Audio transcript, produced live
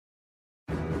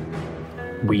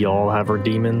We all have our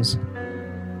demons,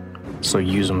 so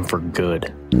use them for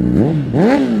good.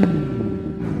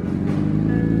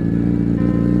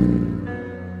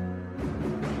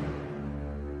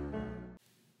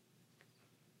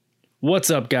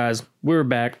 What's up, guys? We're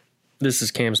back. This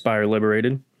is Campspire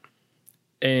Liberated.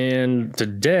 And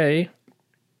today,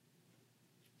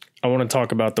 I want to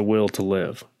talk about the will to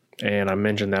live. And I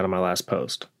mentioned that in my last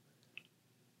post.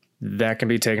 That can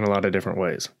be taken a lot of different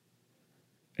ways.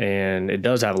 And it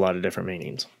does have a lot of different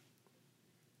meanings.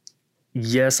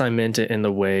 Yes, I meant it in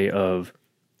the way of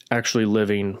actually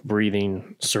living,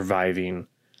 breathing, surviving,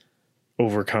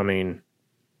 overcoming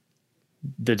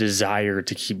the desire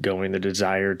to keep going, the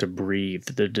desire to breathe,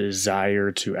 the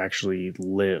desire to actually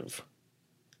live.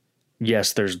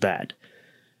 Yes, there's that.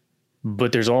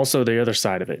 But there's also the other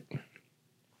side of it.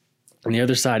 And the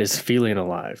other side is feeling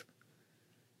alive.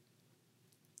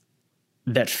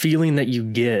 That feeling that you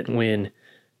get when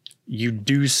you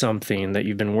do something that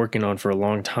you've been working on for a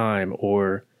long time,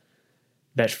 or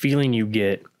that feeling you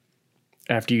get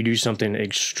after you do something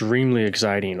extremely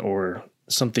exciting or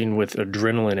something with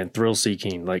adrenaline and thrill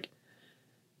seeking. Like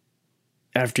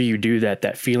after you do that,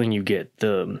 that feeling you get,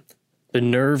 the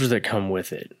nerves that come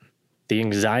with it, the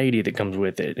anxiety that comes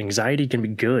with it. Anxiety can be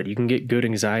good. You can get good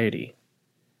anxiety.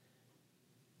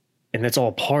 And that's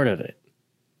all part of it.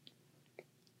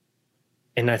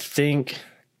 And I think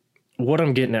what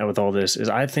I'm getting at with all this is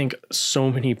I think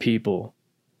so many people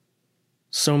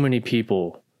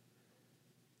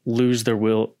lose their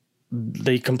will.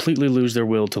 They completely lose their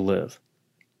will to live.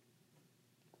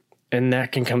 And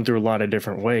that can come through a lot of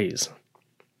different ways.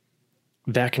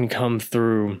 That can come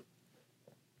through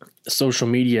social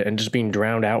media and just being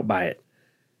drowned out by it.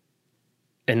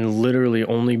 And literally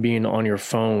only being on your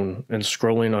phone and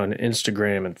scrolling on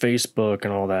Instagram and Facebook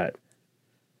and all that.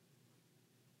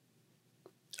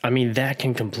 I mean, that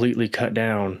can completely cut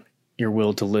down your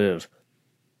will to live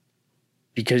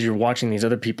because you're watching these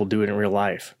other people do it in real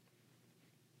life.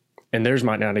 And theirs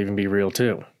might not even be real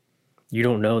too. You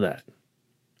don't know that.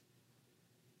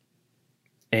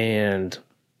 And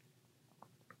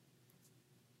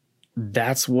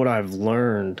that's what I've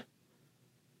learned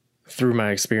through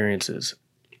my experiences,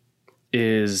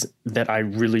 is that I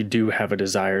really do have a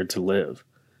desire to live.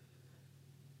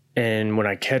 And when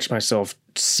I catch myself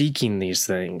seeking these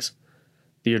things,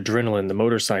 the adrenaline, the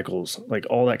motorcycles, like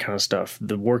all that kind of stuff,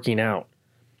 the working out,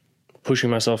 pushing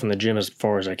myself in the gym as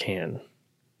far as I can,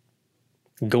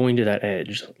 going to that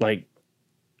edge, like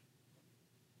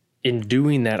in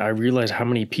doing that, I realize how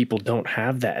many people don't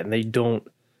have that, and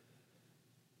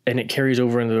and it carries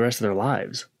over into the rest of their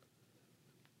lives.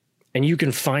 And you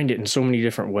can find it in so many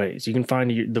different ways. You can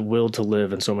find the will to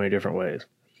live in so many different ways.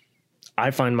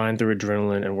 I find mine through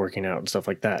adrenaline and working out and stuff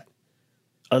like that.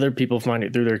 Other people find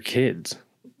it through their kids,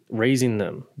 raising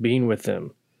them, being with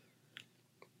them,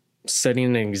 setting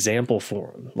an example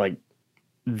for them. Like,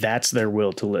 that's their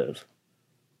will to live.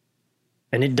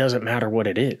 And it doesn't matter what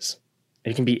it is.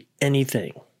 It can be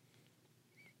anything,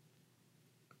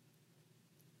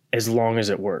 as long as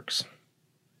it works.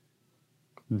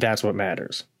 That's what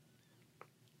matters.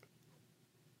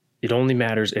 It only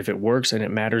matters if it works, and it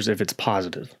matters if it's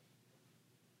positive.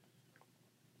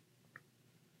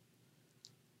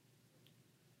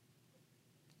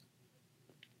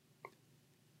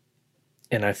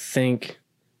 And I think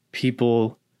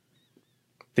people,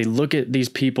 they look at these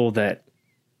people that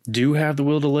do have the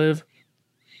will to live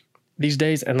these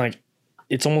days, and like,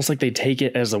 it's almost like they take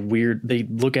it as they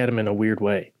look at him in a weird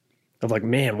way. Of like,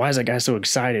 man, why is that guy so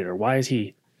excited? Or why is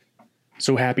he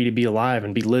so happy to be alive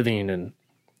and be living? And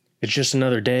it's just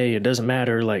another day. It doesn't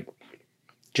matter. Like,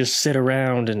 just sit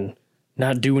around and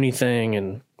not do anything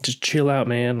and just chill out,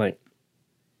 man. Like,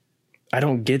 I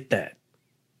don't get that.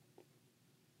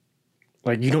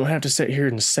 Like, you don't have to sit here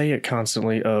and say it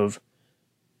constantly of,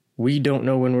 we don't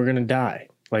know when we're going to die.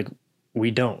 Like, we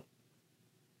don't.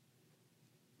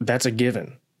 That's a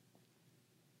given.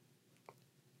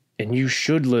 And you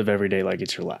should live every day like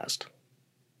it's your last.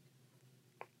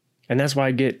 And that's why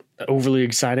I get overly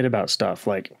excited about stuff.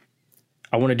 Like,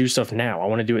 I want to do stuff now. I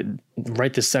want to do it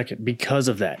right this second because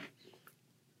of that.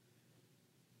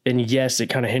 And yes,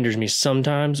 it kind of hinders me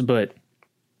sometimes, but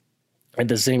at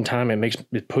the same time,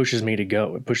 it pushes me to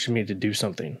go. It pushes me to do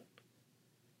something.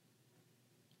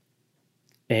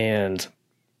 And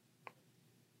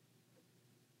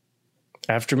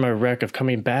after my wreck of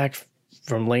coming back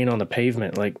from laying on the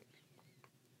pavement, like,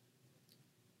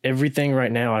 everything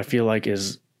right now I feel like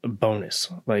is a bonus.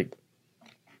 Like,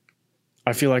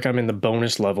 I feel like I'm in the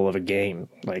bonus level of a game.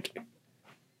 Like,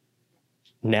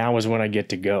 now is when I get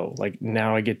to go. Like,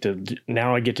 now I get to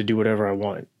do whatever I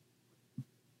want.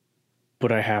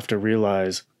 But I have to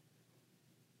realize,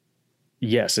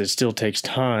 yes, it still takes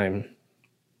time,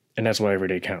 and that's why every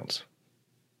day counts.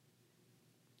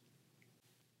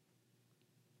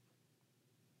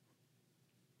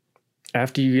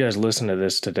 After you guys listen to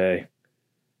this today,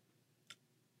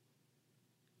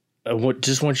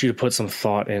 just want you to put some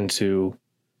thought into,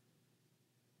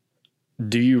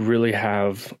 do you really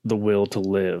have the will to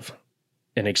live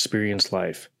and experience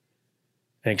life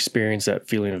and experience that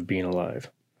feeling of being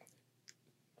alive?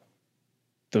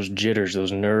 Those jitters,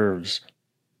 those nerves,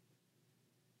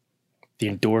 the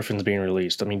endorphins being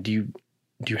released. I mean, do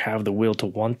you have the will to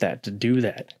want that, to do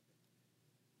that?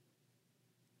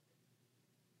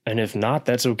 And if not,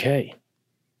 that's okay.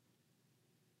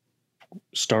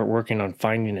 Start working on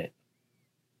finding it.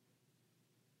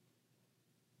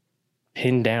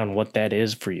 Pin down what that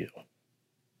is for you.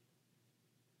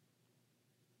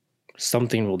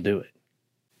 Something will do it.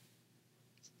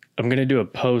 I'm going to do a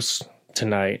post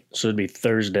tonight, so it'd be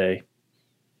Thursday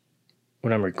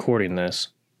when I'm recording this.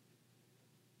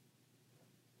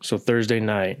 So Thursday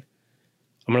night,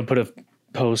 I'm going to put a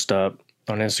post up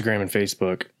on Instagram and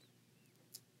Facebook.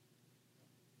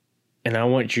 And I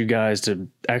want you guys to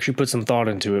actually put some thought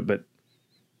into it, but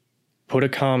put a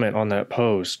comment on that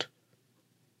post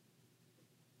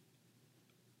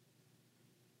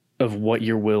of what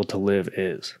your will to live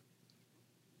is.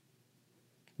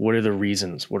 What are the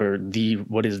reasons? What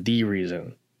is the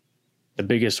reason? The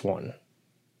biggest one.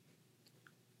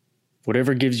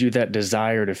 Whatever gives you that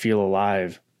desire to feel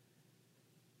alive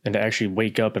and to actually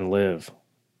wake up and live.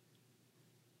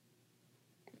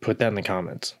 Put that in the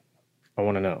comments. I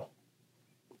want to know.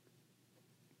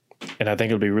 And I think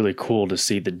it'll be really cool to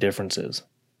see the differences.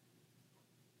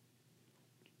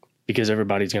 Because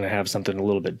everybody's going to have something a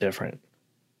little bit different.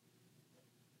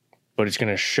 But it's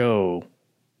going to show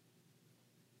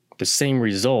the same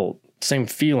result, same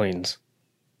feelings,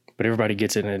 but everybody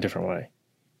gets it in a different way.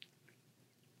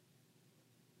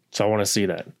 So I want to see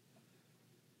that.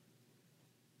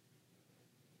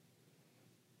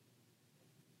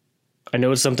 I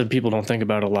know it's something people don't think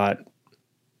about a lot.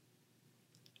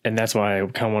 And that's why I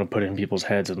kind of want to put it in people's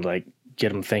heads and like get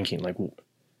them thinking like,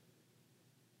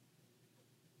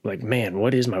 man,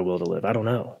 what is my will to live? I don't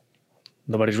know.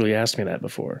 Nobody's really asked me that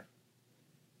before.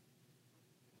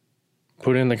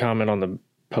 Put it in the comment on the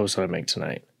post that I make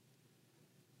tonight.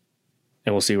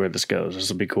 And we'll see where this goes. This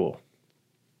will be cool.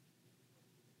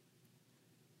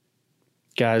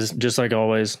 Guys, just like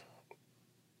always,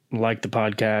 like the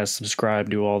podcast, subscribe,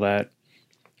 do all that.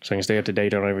 So I can stay up to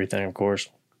date on everything, of course.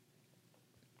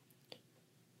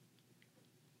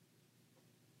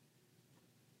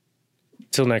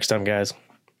 Till next time, guys.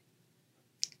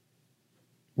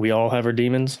 We all have our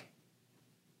demons,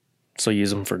 so use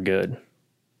them for good.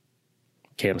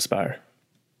 Cam Spire.